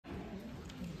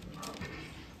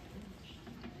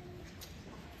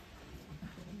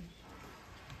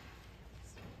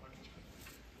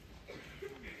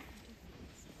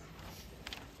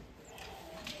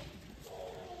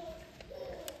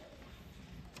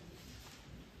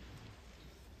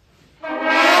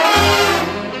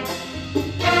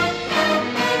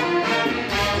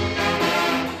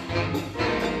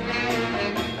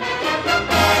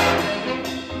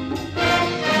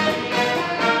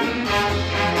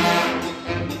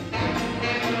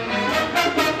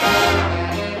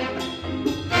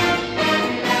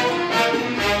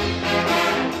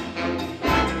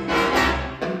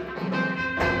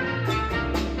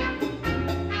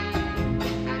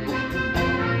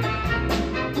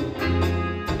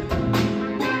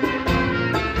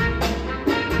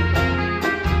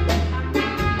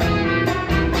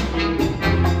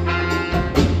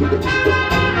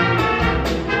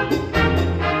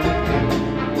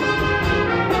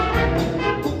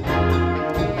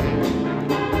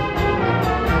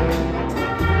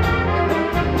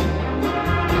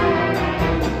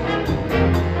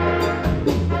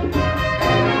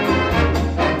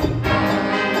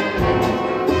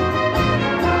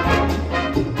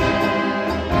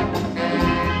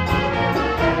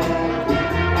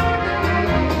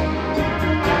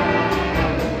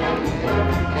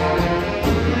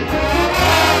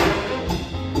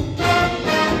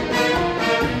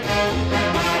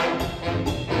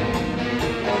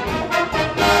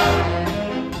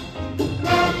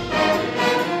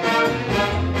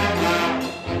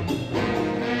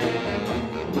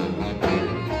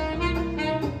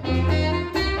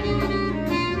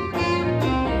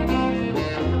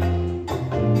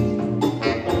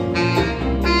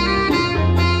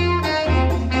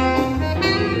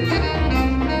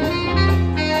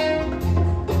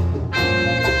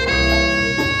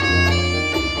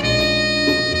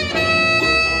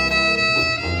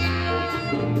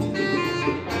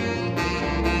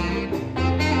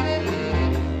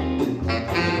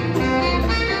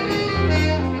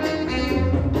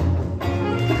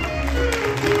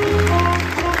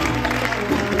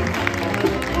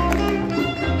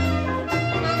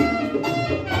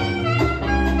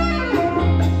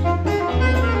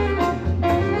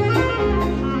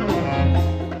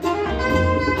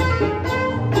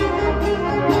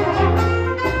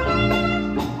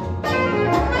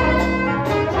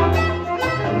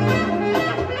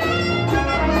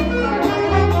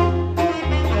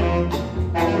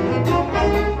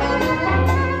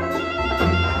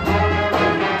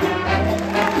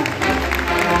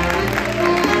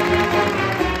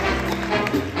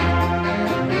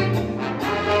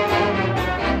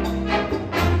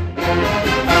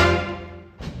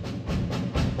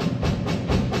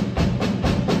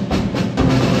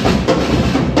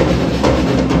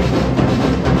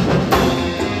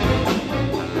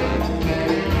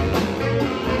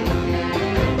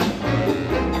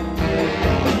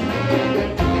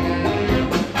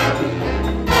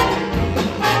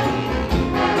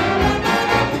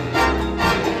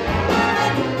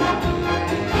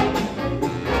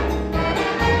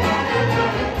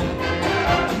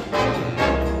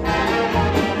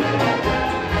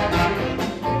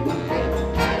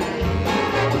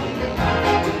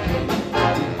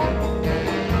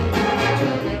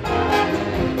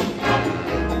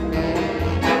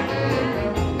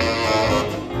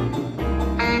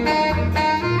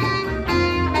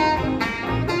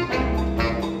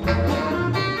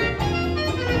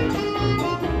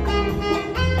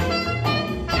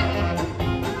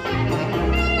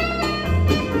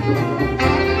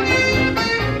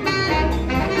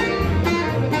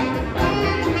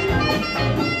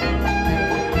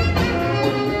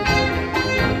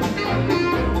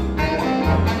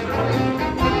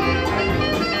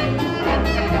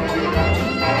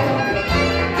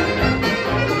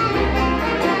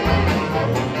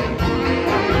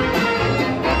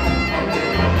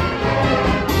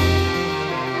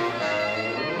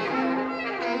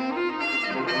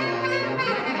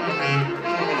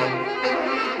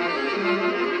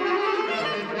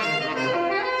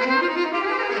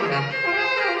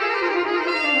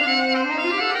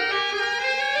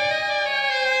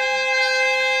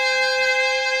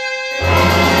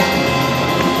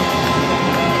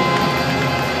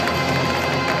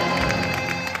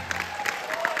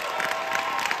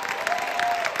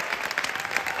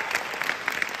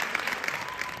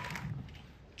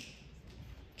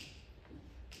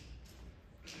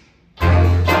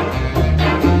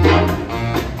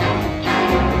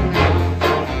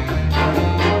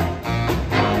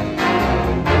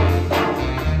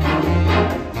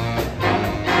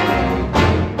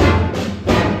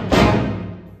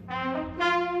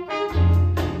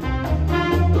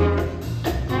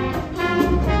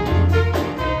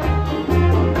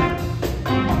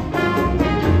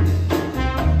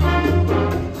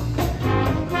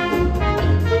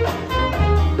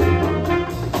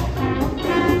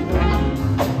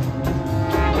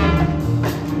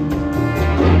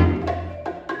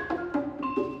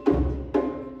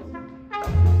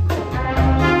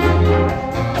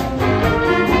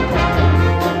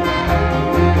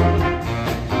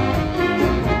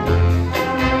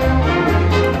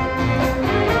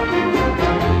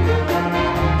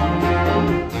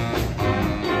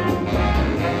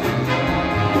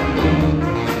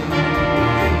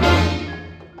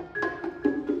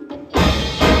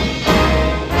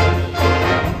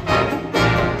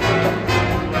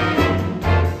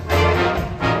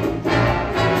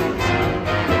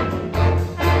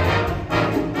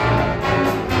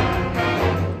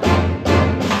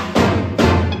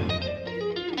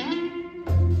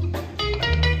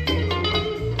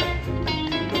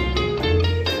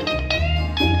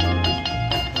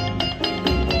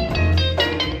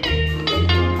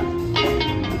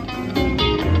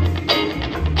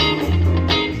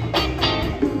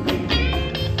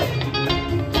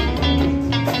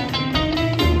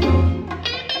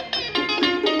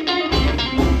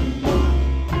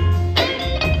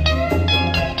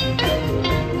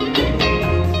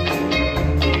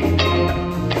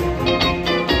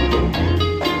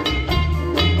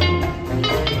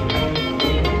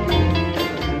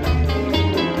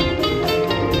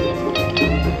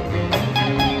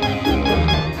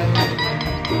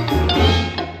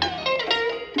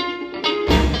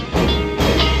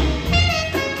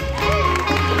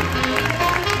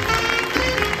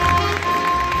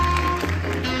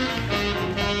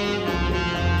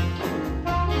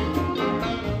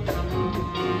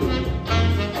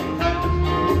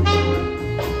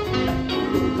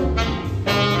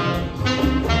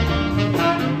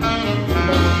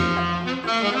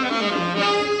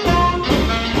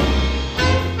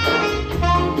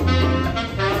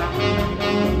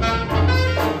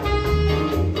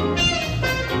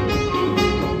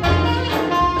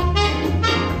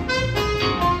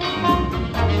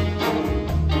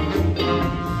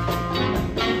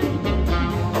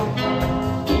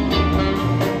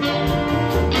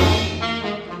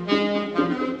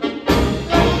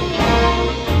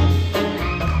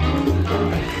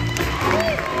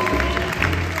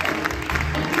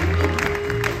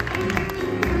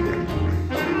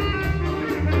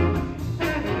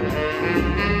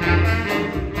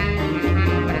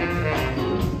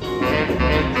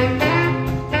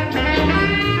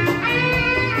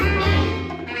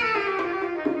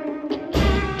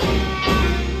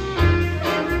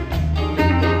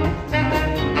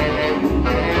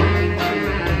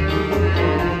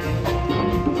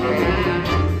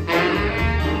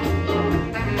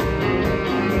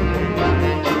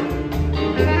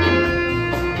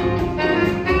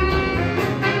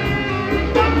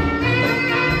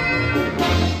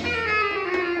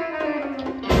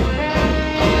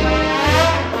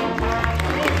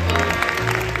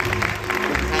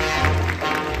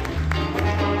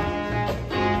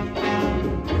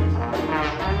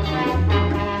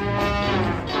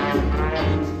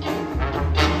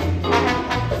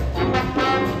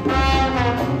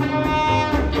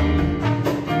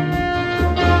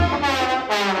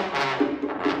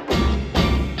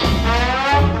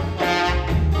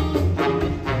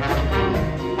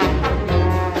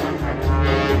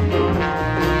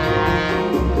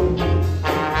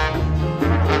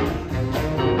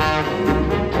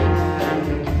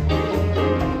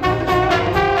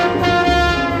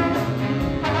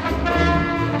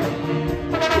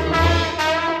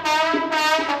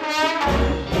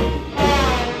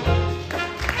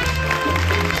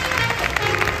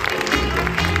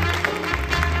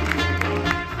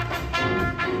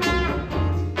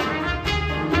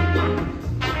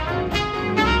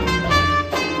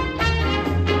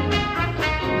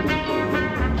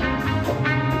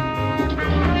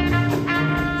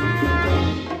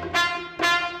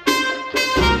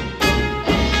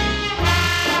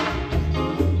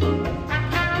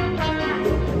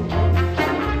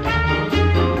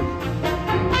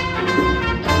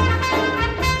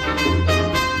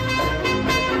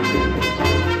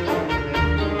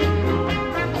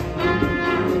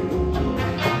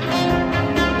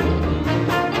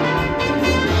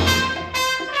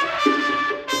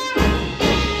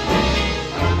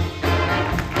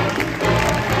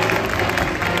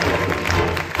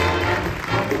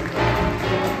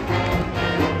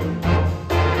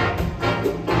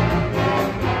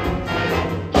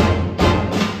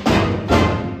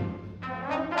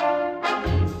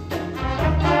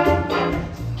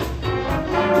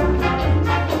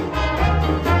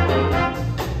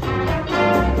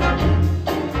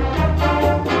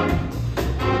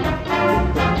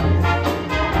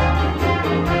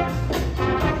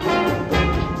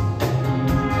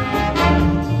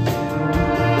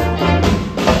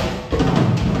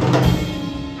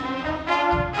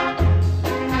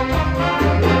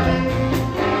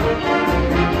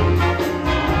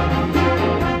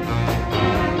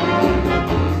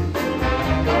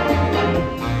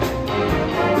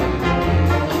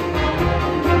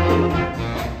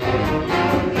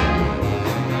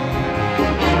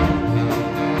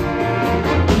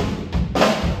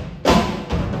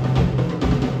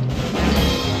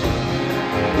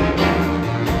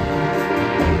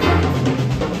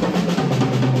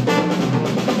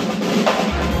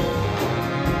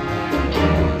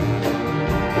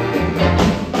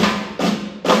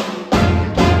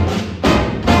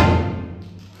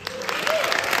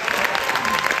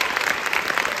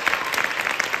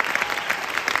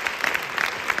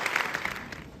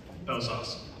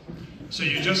So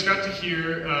you just got to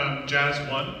hear Jazz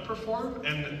 1 perform,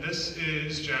 and this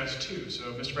is Jazz 2.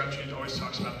 So Mr. Bradstreet always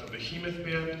talks about the behemoth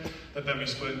band that then we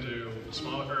split into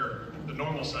smaller, or the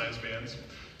normal size bands.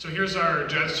 So here's our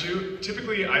Jazz 2.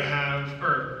 Typically I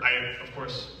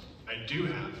do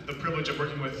have the privilege of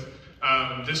working with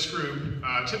this group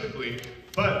typically,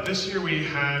 but this year we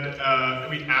added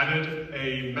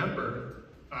a member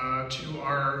to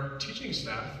our teaching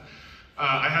staff.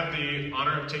 I had the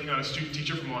honor of taking on a student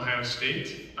teacher from Ohio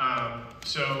State,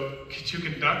 to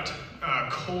conduct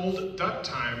Cold Duck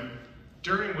Time,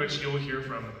 during which you'll hear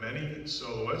from many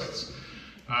soloists,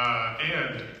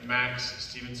 and Max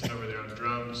Stevenson over there on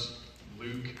drums,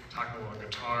 Luke talking on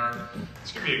guitar.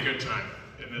 It's going to be a good time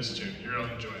in this tune. You're going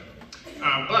to enjoy it.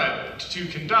 But to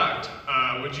conduct,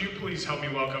 would you please help me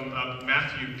welcome up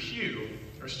Matthew Pugh,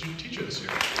 our student teacher this year.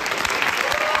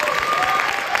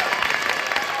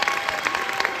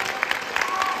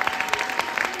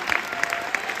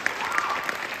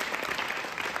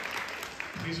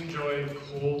 Please enjoy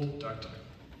Cold Duck Time.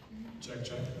 Check,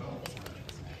 check. Oh.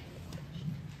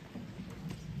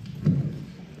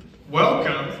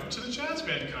 Welcome to the Jazz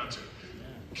Band concert.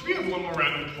 Can we have one more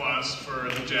round of applause for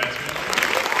the Jazz Band?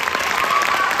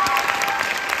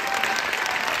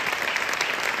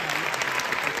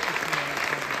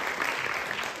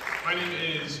 My name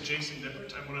is Jason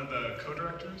Nippert. I'm one of the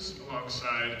co-directors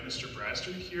alongside Mr.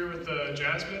 Bradstreet here with the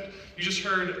Jazz Band. You just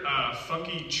heard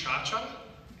Funky Cha-Cha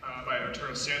by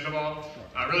Arturo Sandoval.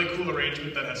 A really cool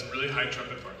arrangement that has some really high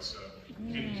trumpet parts. So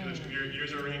you can hear your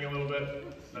ears are ringing a little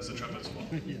bit. That's the trumpet's fault.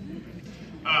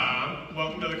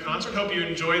 Welcome to the concert. Hope you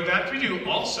enjoyed that. Can we do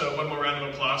also one more round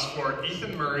of applause for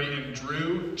Ethan Murray and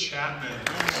Drew Chapman?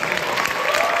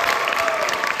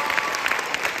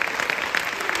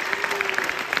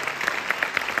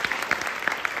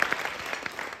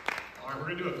 All right, we're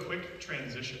going to do a quick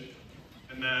transition,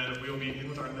 and then we will be in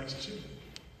with our next tune.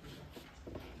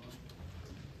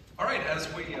 All right, as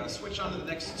we switch on to the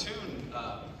next tune,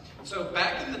 so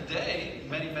back in the day,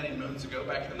 many, many moons ago,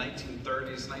 back in the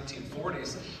 1930s,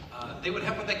 1940s, they would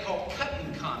have what they call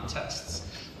cutting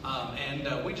contests.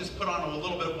 And we just put on a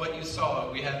little bit of what you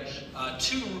saw. We had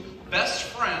two best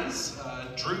friends,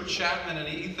 Drew Chapman and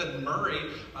Ethan Murray,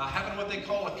 having what they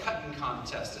call a cutting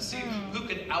contest to see who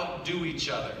could outdo each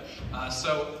other.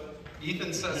 So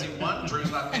Ethan says he won,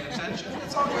 Drew's not paying attention.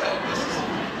 It's all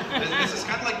good. This is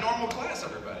kind of like normal class,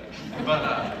 everybody.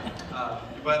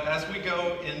 But as we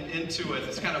go into it,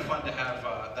 it's kind of fun to have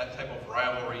that type of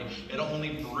rivalry. It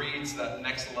only breeds that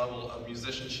next level of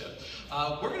musicianship.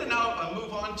 We're going to now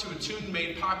move on to a tune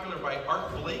made popular by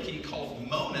Art Blakey called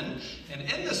Moanin'. And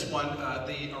in this one,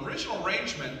 the original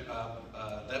arrangement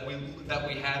that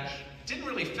we had didn't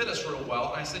really fit us real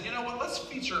well. I said, you know what, let's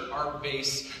feature our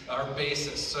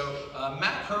bassist. So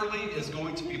Matt Hurley is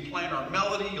going to be playing our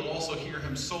melody. You'll also hear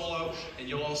him solo, and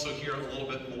you'll also hear a little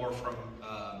bit more from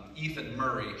Ethan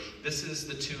Murray. This is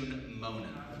the tune Moanin'.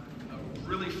 A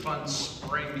really fun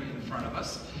spring in front of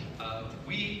us.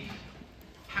 We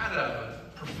had a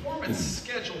performance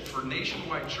scheduled for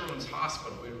Nationwide Children's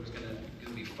Hospital. It was going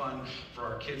to be fun for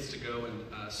our kids to go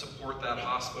and support that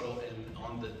hospital. And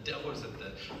on the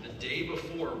day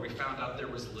before, we found out there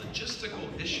was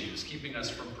logistical issues keeping us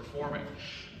from performing.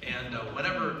 And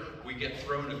whenever we get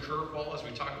thrown a curveball, as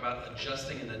we talk about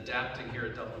adjusting and adapting here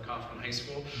at Dublin Coffman High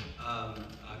School, I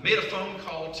made a phone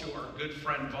call to our good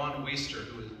friend Vaughn Weister,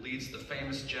 who leads the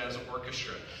famous jazz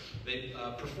orchestra. They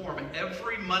perform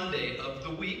every Monday of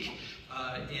the week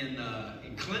in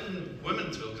Clinton,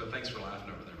 Women'sville. So thanks for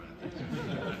laughing over there,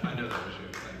 man. I know that was you.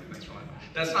 Thanks for laughing.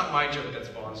 That's not my joke, that's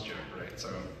Vaughn's joke, right? So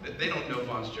they don't know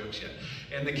Vaughn's jokes yet.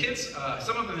 And the kids,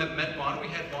 some of them have met Vaughn. We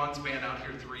had Vaughn's band out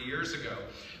here 3 years ago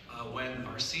when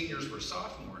our seniors were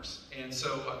sophomores. And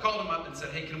so I called them up and said,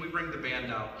 hey, can we bring the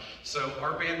band out? So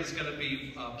our band is going to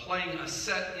be playing a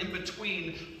set in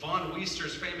between Vaughn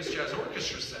Weister's famous jazz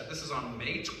orchestra set. This is on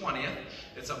May 20th.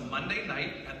 It's a Monday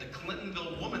night at the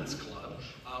Clintonville Women's Club,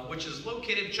 which is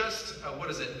located just,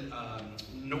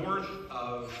 north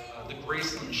of the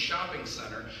Graceland Shopping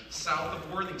Center, south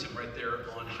of Worthington, right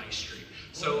there on High Street.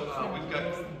 So we've got,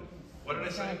 what did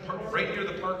I say? Right near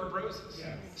the Park of Roses.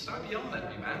 Yeah. Stop yelling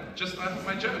at me, man. Just laugh at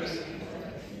my jokes.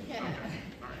 Okay. All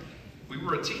right. We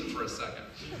were a team for a second.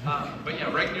 But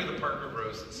yeah, right near the Park of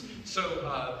Roses. So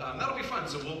that'll be fun.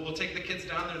 So we'll take the kids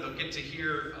down there. They'll get to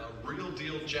hear a real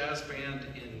deal jazz band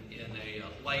in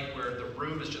a light where the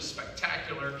room is just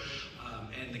spectacular.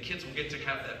 and the kids will get to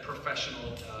have that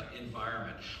professional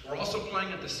environment. We're also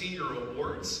playing at the Senior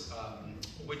Awards,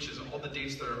 which is all the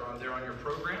dates that are there on your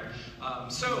program.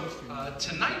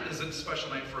 Tonight is a special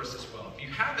night for us as well. If you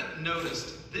haven't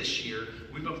noticed, this year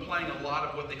we've been playing a lot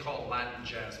of what they call Latin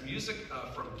jazz music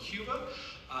from Cuba.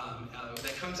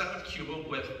 That comes out of Cuba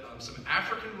with some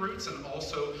African roots and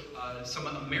also some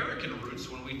American roots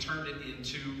when we turned it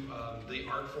into the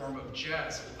art form of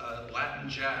jazz, Latin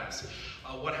jazz.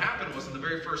 What happened was on the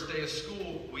very first day of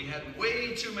school, we had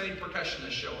way too many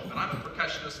percussionists show up. And I'm a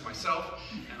percussionist myself,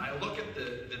 and I look at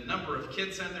the number of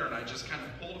kids in there, and I just kind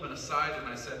of pulled them aside, and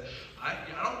I said, I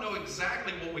don't know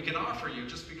exactly what we can offer you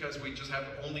just because we just have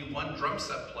only one drum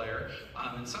set player.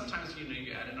 And sometimes,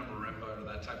 you add in a marimba or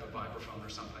that type of vibraphone or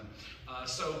something.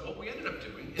 So what we ended up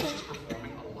doing is just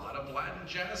performing a lot of Latin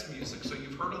jazz music. So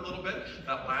you've heard a little bit,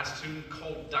 that last tune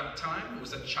called Duck Time. It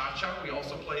was a cha-cha. We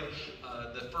also played,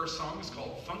 the first song is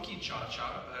called Funky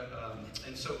Cha-Cha.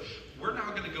 And so we're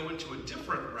now going to go into a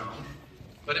different realm.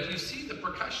 But if you see the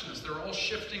percussionists, they're all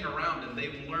shifting around, and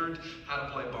they've learned how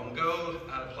to play bongo,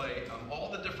 how to play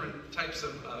all the different types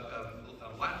of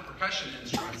Latin percussion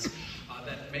instruments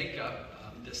that make up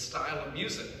this style of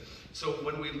music. So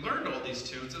when we learned all these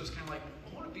tunes, it was kind of like,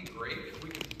 won't it be great if we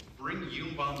could bring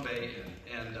Bombay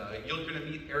in? And you're going to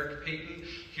meet Eric Payton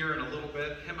here in a little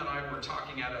bit. Him and I were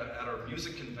talking at our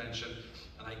music convention,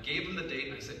 and I gave him the date,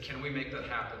 and I said, can we make that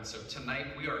happen? So tonight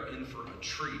we are in for a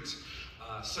treat.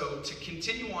 So to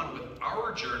continue on with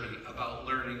our journey about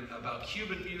learning about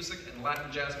Cuban music and Latin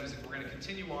jazz music, we're going to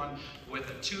continue on with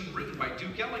a tune written by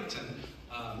Duke Ellington.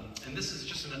 And this is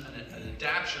just an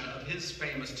adaptation of his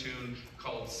famous tune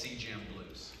called Sea Jam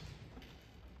Blues.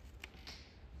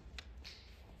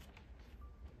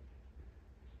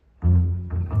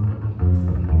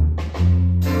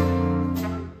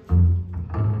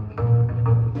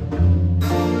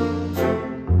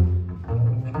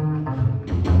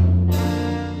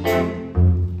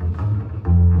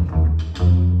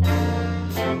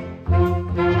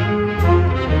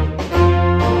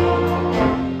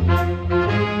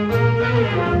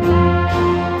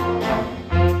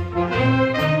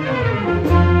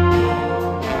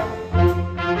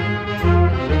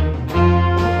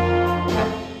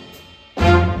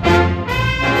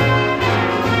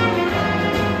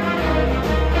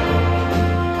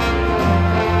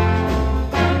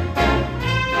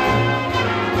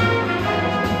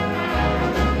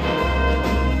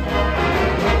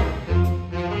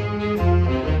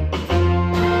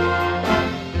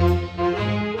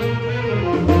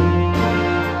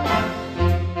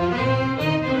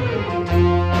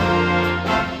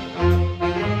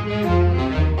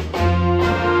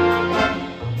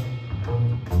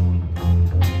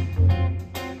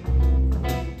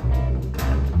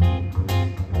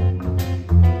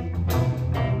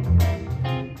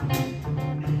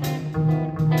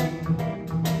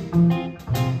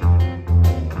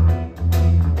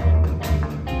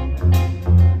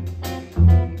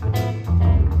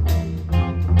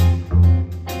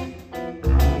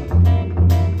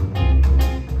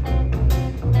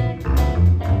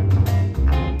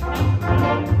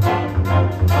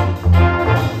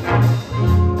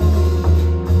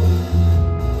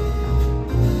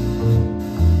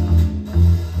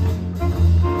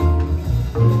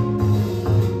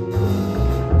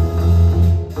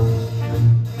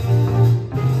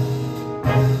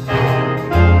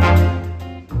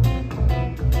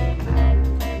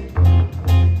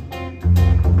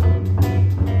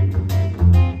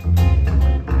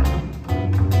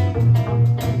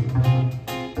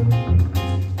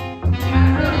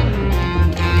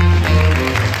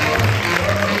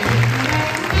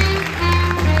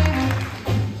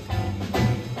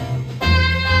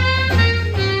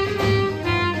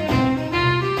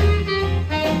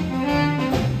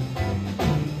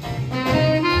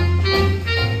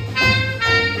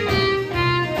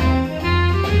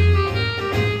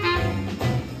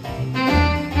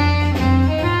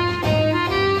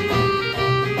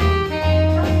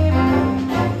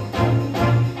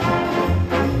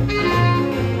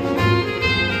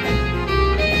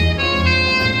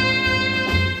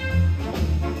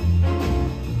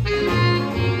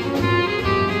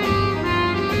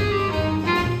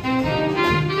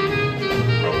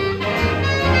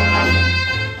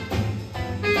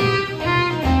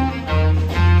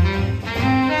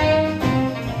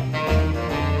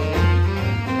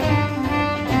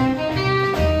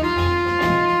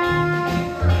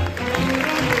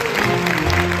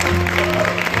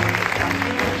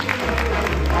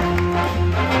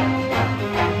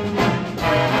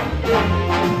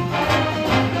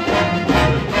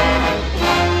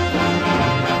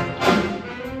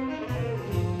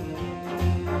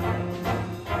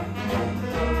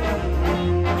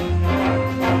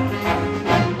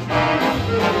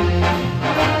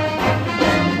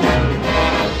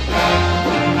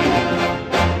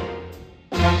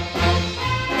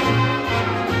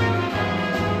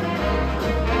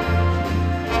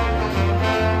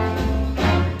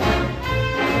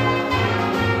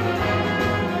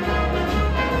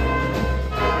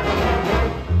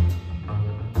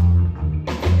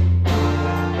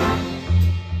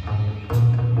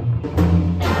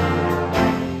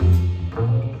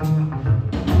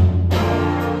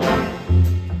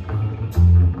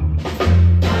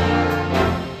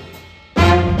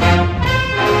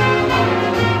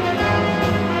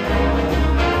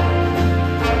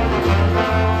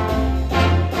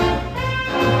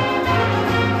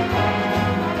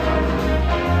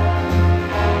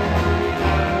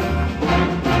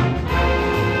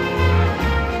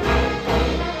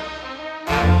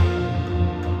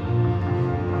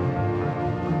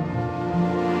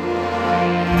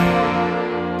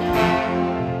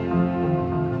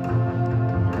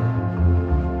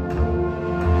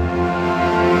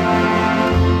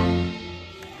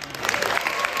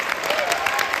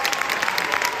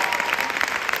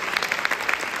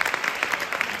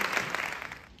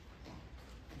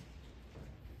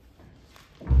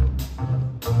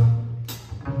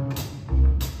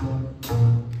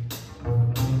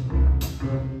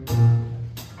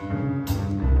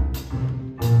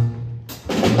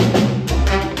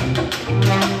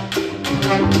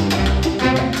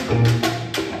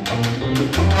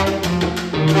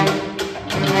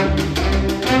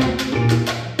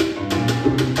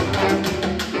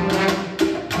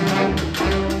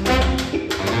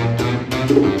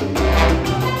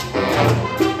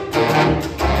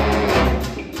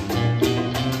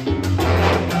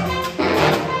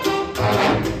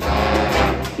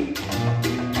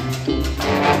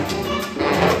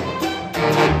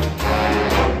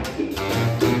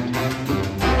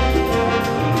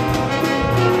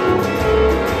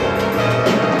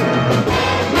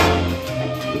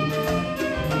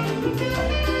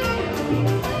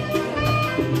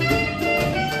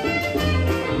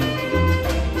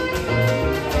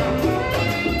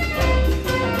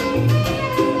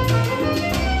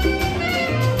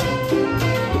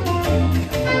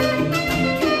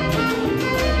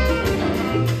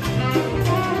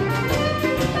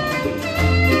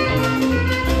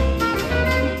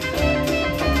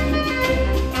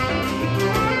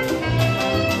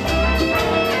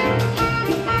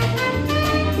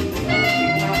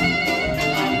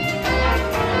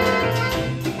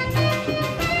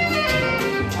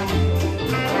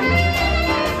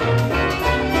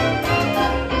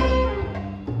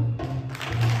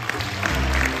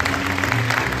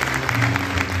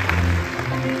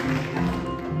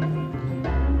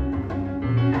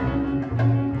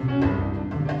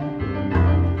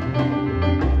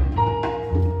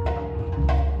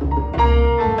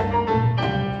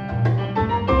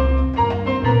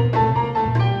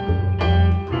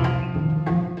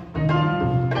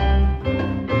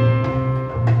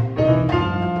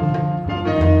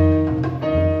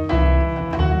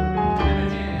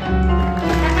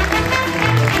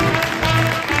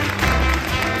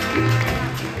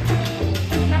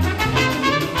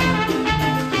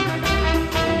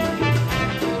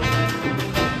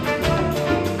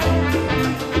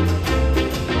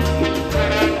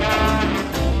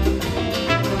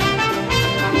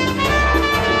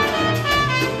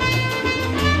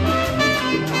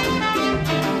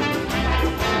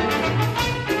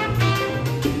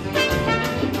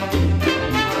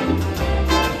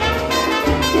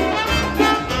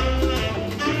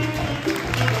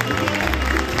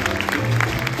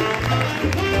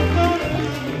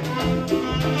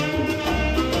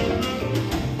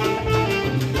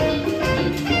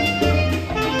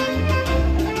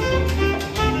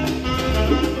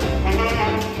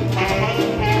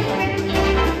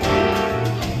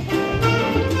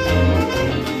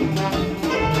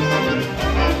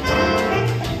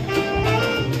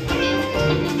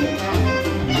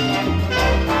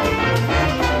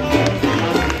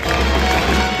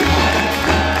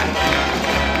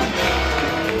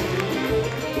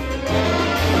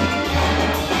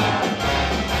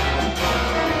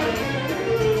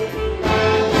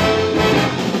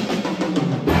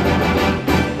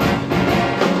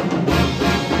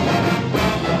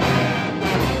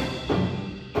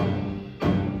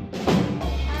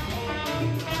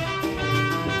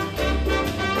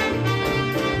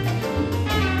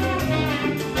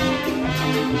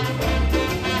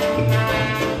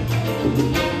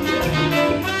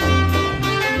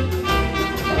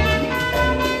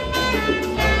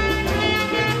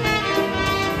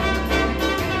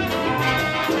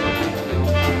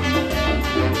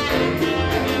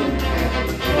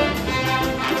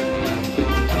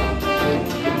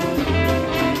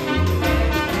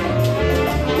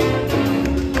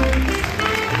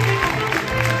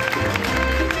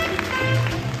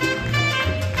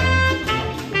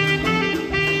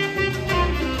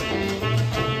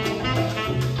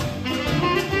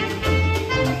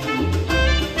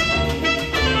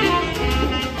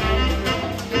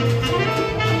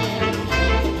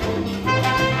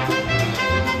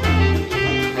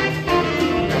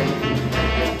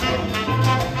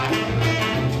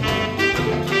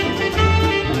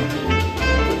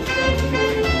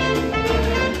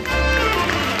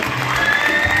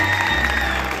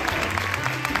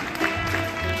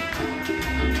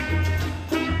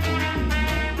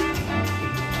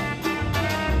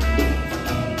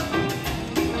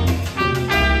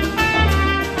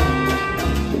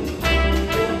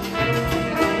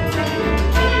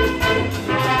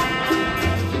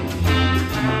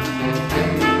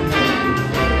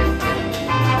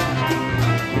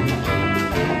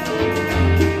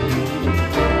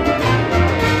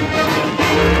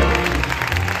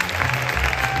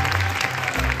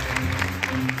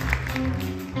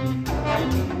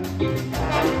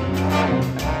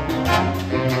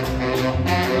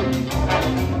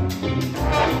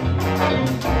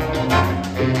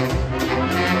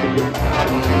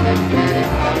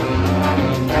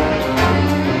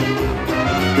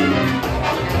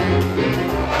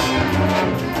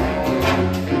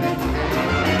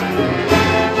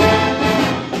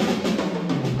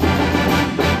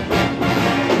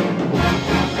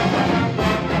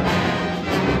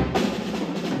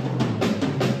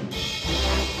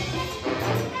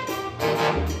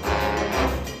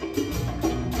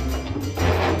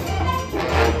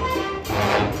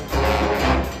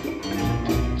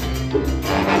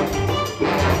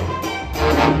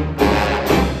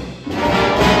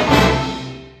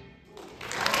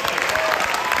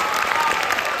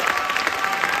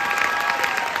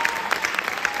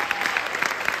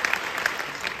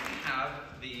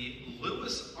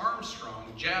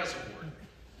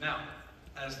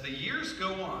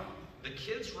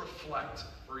 reflect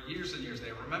for years and years.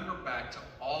 They remember back to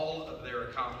all of their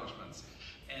accomplishments.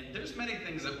 And there's many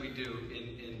things that we do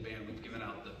in band. We've given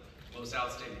out the Most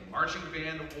Outstanding Marching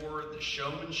Band Award, the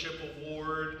Showmanship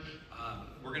Award.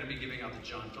 We're going to be giving out the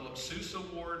John Philip Seuss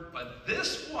Award. But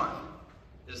this one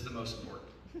is the most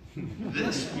important.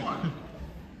 This one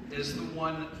is the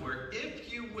one where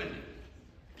if you win it,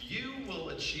 you will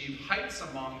achieve heights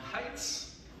among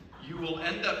heights. You will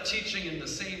end up teaching in the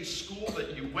same school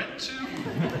that you went to.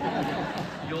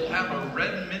 You'll have a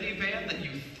red minivan that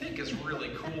you think is really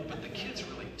cool, but the kids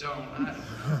really don't. I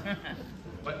don't know.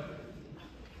 But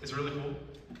it's really cool.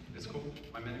 It's cool.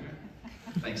 My minivan.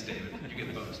 Thanks, David. You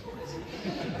get the bonus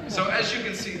points. So as you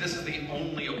can see, this is the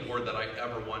only award that I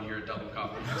ever won here at Dublin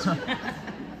Coffee High School.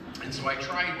 And so I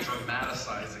try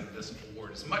dramatizing this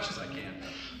award as much as I can.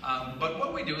 But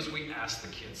what we do is we ask the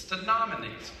kids to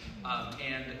nominate.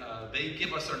 They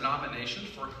give us their nomination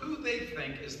for who they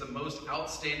think is the most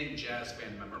outstanding jazz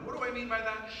band member. And what do I mean by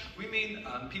that? We mean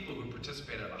people who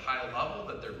participate at a high level,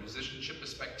 that their musicianship is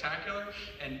spectacular,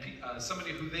 and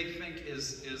somebody who they think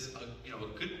is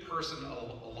a good person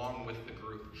along with the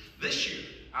group. This year,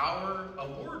 our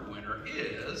award winner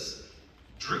is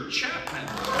Drew Chapman.